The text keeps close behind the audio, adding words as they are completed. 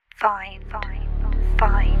Find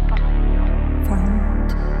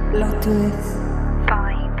Plot twist.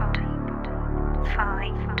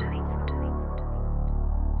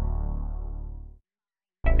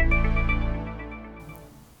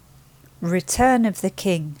 Return of the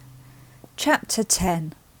King. Chapter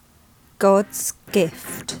 10. God's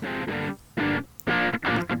Gift.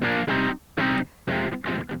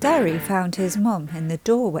 Darry found his mum in the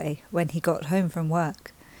doorway when he got home from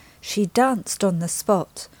work. She danced on the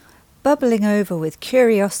spot, bubbling over with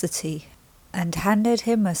curiosity, and handed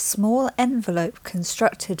him a small envelope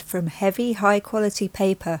constructed from heavy, high-quality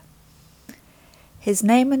paper. His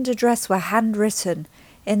name and address were handwritten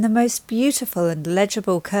in the most beautiful and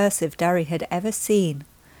legible cursive Darry had ever seen.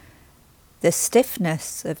 The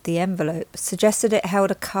stiffness of the envelope suggested it held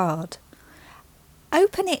a card.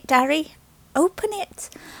 "Open it, Darry. Open it.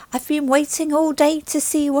 I've been waiting all day to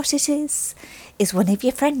see what it is. Is one of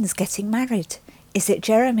your friends getting married? Is it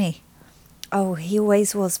Jeremy? Oh, he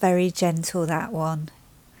always was very gentle, that one.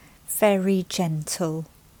 Very gentle."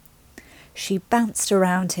 She bounced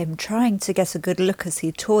around him, trying to get a good look as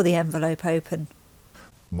he tore the envelope open.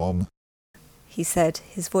 "Mom," he said,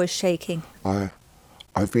 his voice shaking.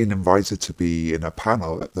 I've been invited to be in a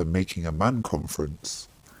panel at the Making a Man conference."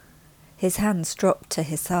 His hands dropped to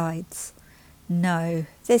his sides. No,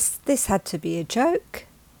 this had to be a joke.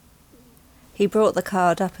 He brought the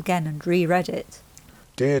card up again and reread it.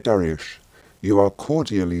 "Dear Dariush, you are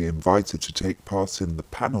cordially invited to take part in the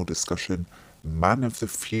panel discussion Man of the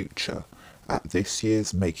Future at this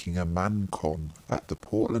year's Making a Man Con at the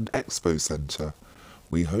Portland Expo Center.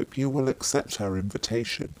 We hope you will accept our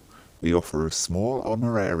invitation. We offer a small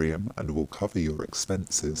honorarium and will cover your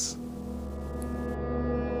expenses."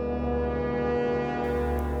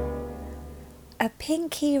 A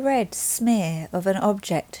pinky red smear of an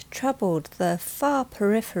object troubled the far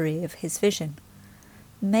periphery of his vision.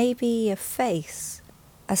 Maybe a face,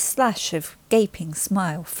 a slash of gaping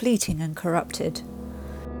smile, fleeting and corrupted.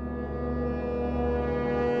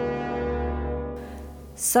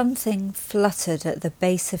 Something fluttered at the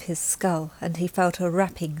base of his skull, and he felt a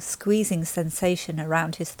wrapping, squeezing sensation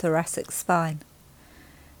around his thoracic spine.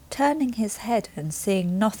 Turning his head and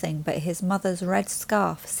seeing nothing but his mother's red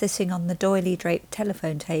scarf sitting on the doily-draped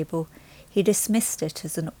telephone table, he dismissed it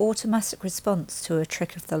as an automatic response to a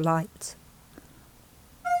trick of the light.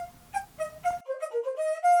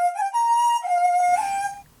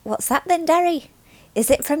 "What's that then, Darry? Is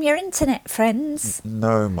it from your internet friends?"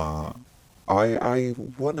 "No, Ma. I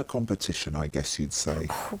won a competition, I guess you'd say."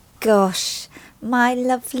 "Oh, gosh, my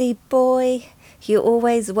lovely boy. You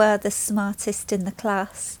always were the smartest in the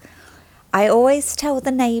class. I always tell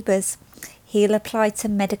the neighbours he'll apply to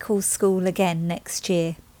medical school again next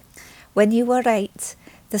year. When you were 8,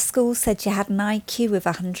 the school said you had an IQ of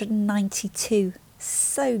 192.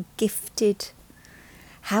 So gifted.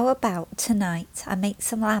 How about tonight I make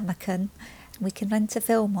some lambican and we can rent a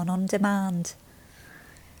film on demand?"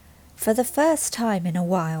 For the first time in a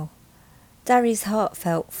while, Darry's heart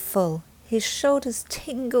felt full. His shoulders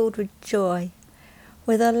tingled with joy.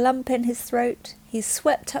 With a lump in his throat, he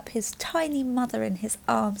swept up his tiny mother in his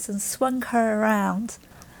arms and swung her around.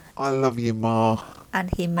 "I love you, Ma." And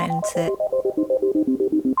he meant it.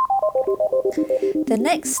 The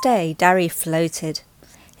next day, Darry floated.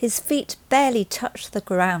 His feet barely touched the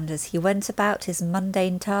ground as he went about his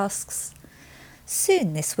mundane tasks.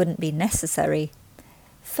 Soon this wouldn't be necessary.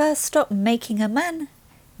 First stop Making a Man,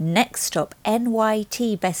 next stop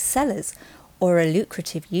NYT bestsellers or a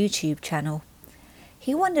lucrative YouTube channel.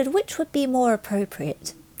 He wondered which would be more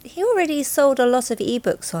appropriate. He already sold a lot of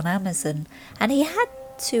ebooks on Amazon, and he had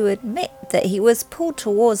to admit that he was pulled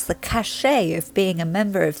towards the cachet of being a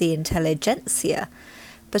member of the intelligentsia.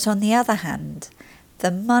 But on the other hand, the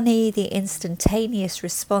money, the instantaneous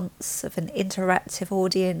response of an interactive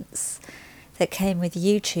audience that came with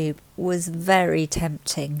YouTube was very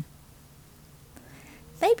tempting.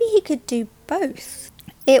 Maybe he could do both.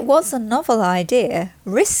 It was a novel idea,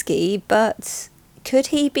 risky, but could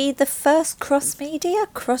he be the first cross-media,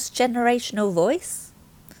 cross-generational voice?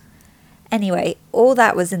 Anyway, all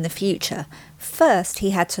that was in the future. First,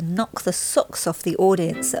 he had to knock the socks off the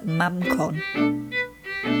audience at MamCon.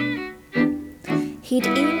 He'd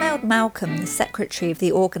emailed Malcolm, the secretary of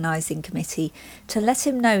the organising committee, to let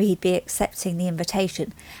him know he'd be accepting the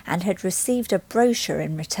invitation and had received a brochure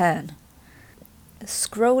in return.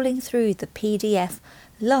 Scrolling through the PDF,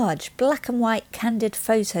 large black and white candid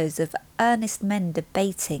photos of earnest men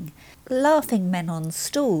debating, laughing men on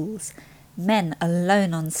stools, men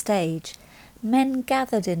alone on stage, men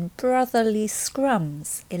gathered in brotherly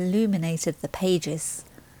scrums illuminated the pages.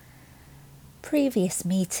 Previous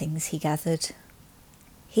meetings, he gathered.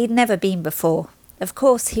 He'd never been before. Of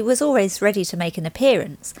course, he was always ready to make an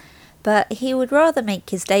appearance, but he would rather make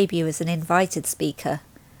his debut as an invited speaker.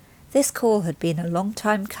 This call had been a long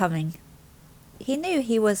time coming. He knew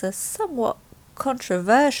he was a somewhat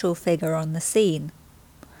controversial figure on the scene.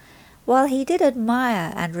 While he did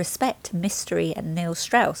admire and respect Mystery and Neil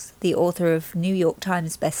Strauss, the author of New York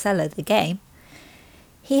Times bestseller The Game,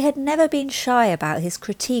 he had never been shy about his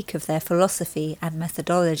critique of their philosophy and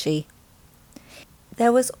methodology.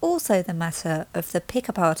 There was also the matter of the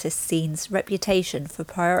pickup artist scene's reputation for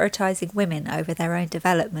prioritising women over their own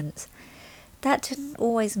development. That didn't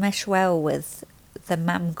always mesh well with the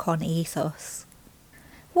MamCon ethos.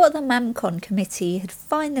 What the MamCon committee had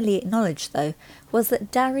finally acknowledged, though, was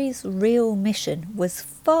that Darry's real mission was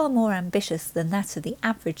far more ambitious than that of the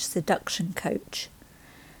average seduction coach.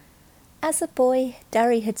 As a boy,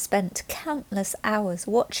 Darry had spent countless hours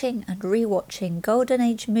watching and rewatching Golden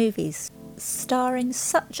Age movies starring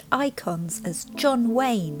such icons as John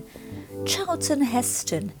Wayne, Charlton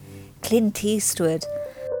Heston, Clint Eastwood,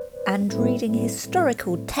 and reading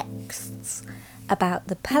historical texts about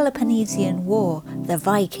the Peloponnesian War, the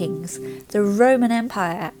Vikings, the Roman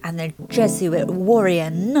Empire, and the Jesuit warrior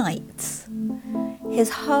knights. His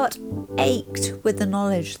heart ached with the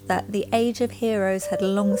knowledge that the age of heroes had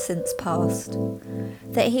long since passed,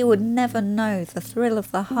 that he would never know the thrill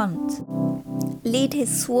of the hunt, lead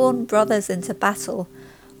his sworn brothers into battle,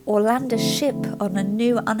 or land a ship on a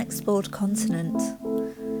new unexplored continent.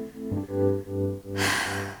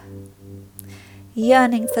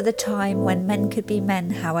 Yearning for the time when men could be men,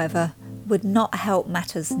 however, would not help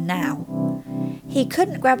matters now. He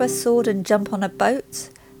couldn't grab a sword and jump on a boat,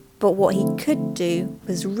 but what he could do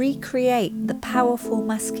was recreate the powerful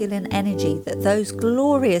masculine energy that those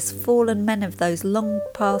glorious fallen men of those long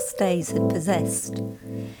past days had possessed.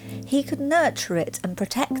 He could nurture it and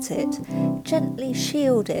protect it, gently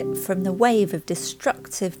shield it from the wave of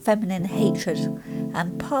destructive feminine hatred,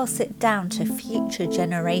 and pass it down to future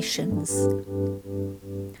generations.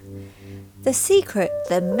 The secret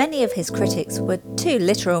that many of his critics were too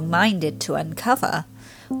literal-minded to uncover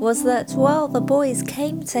was that while the boys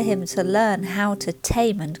came to him to learn how to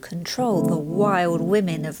tame and control the wild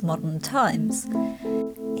women of modern times,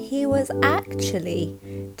 he was actually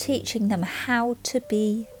teaching them how to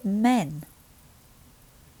be men.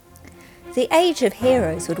 The age of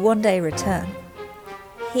heroes would one day return.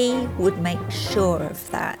 He would make sure of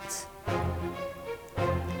that.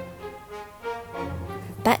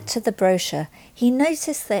 Back to the brochure, he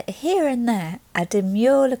noticed that here and there a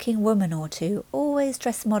demure-looking woman or two, always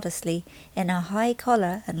dressed modestly in a high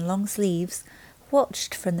collar and long sleeves,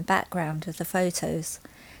 watched from the background of the photos,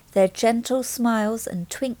 their gentle smiles and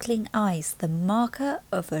twinkling eyes the marker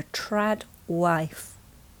of a trad wife.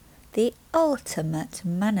 The ultimate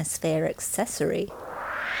manosphere accessory.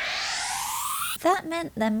 That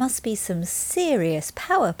meant there must be some serious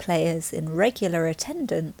power players in regular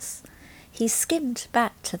attendance. He skimmed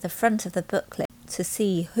back to the front of the booklet to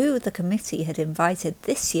see who the committee had invited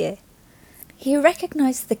this year. He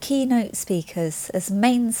recognised the keynote speakers as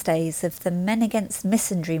mainstays of the Men Against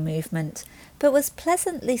Misandry movement, but was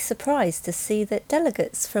pleasantly surprised to see that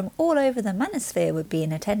delegates from all over the manosphere would be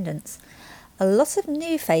in attendance. A lot of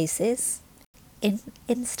new faces,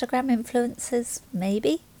 Instagram influencers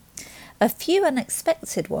maybe, a few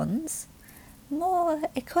unexpected ones, more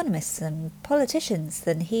economists and politicians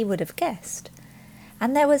than he would have guessed.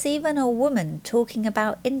 And there was even a woman talking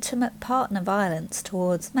about intimate partner violence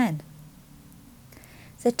towards men.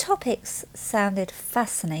 The topics sounded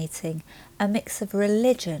fascinating, a mix of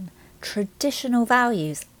religion, traditional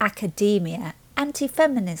values, academia,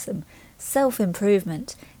 anti-feminism,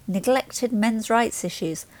 self-improvement, neglected men's rights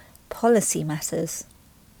issues, policy matters.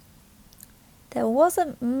 There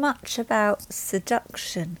wasn't much about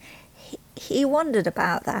seduction. He wondered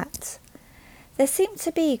about that. There seemed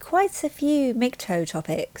to be quite a few MGTOW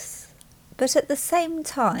topics, but at the same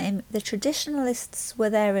time the traditionalists were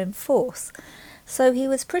there in force, so he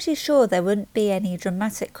was pretty sure there wouldn't be any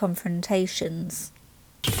dramatic confrontations.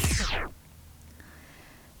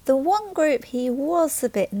 The one group he was a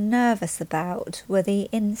bit nervous about were the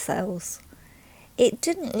incels. It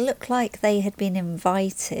didn't look like they had been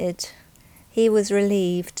invited. He was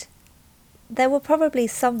relieved. There were probably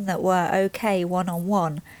some that were okay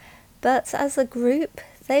one-on-one, but as a group,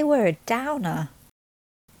 they were a downer.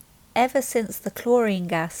 Ever since the chlorine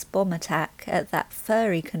gas bomb attack at that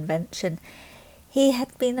furry convention, he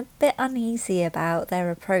had been a bit uneasy about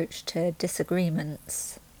their approach to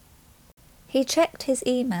disagreements. He checked his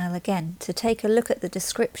email again to take a look at the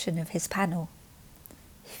description of his panel.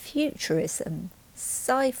 Futurism,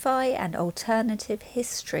 sci-fi and alternative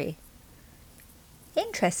history.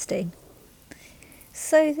 Interesting.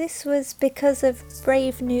 So this was because of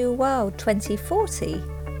Brave New World 2040.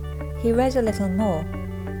 He read a little more.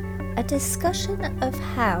 A discussion of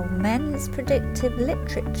how men's predictive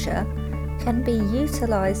literature can be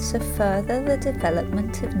utilised to further the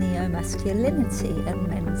development of neo-masculinity and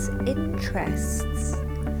men's interests.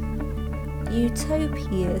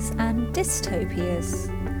 Utopias and dystopias.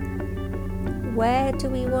 Where do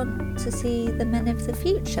we want to see the men of the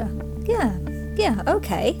future? Yeah,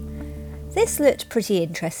 okay. This looked pretty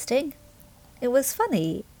interesting. It was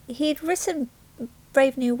funny. He'd written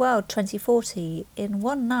Brave New World 2040 in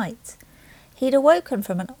one night. He'd awoken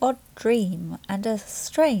from an odd dream, and a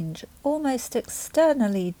strange, almost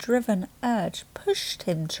externally driven urge pushed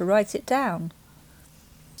him to write it down.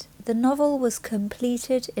 The novel was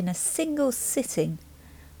completed in a single sitting.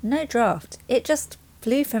 No draft, it just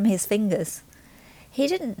flew from his fingers. He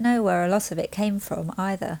didn't know where a lot of it came from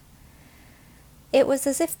either. It was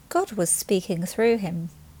as if God was speaking through him.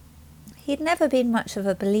 He'd never been much of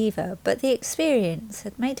a believer, but the experience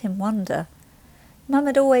had made him wonder. Mum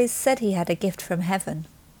had always said he had a gift from heaven.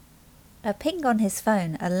 A ping on his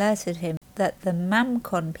phone alerted him that the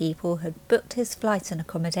MamCon people had booked his flight and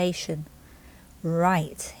accommodation.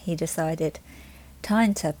 Right, he decided.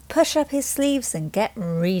 Time to push up his sleeves and get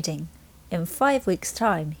reading. In 5 weeks'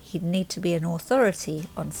 time, he'd need to be an authority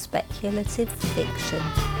on speculative fiction.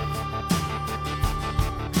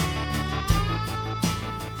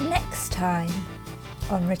 Next time,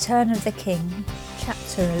 on Return of the King,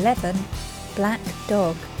 Chapter 11, Black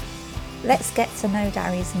Dog. Let's get to know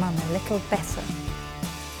Darry's mum a little better.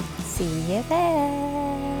 See you there!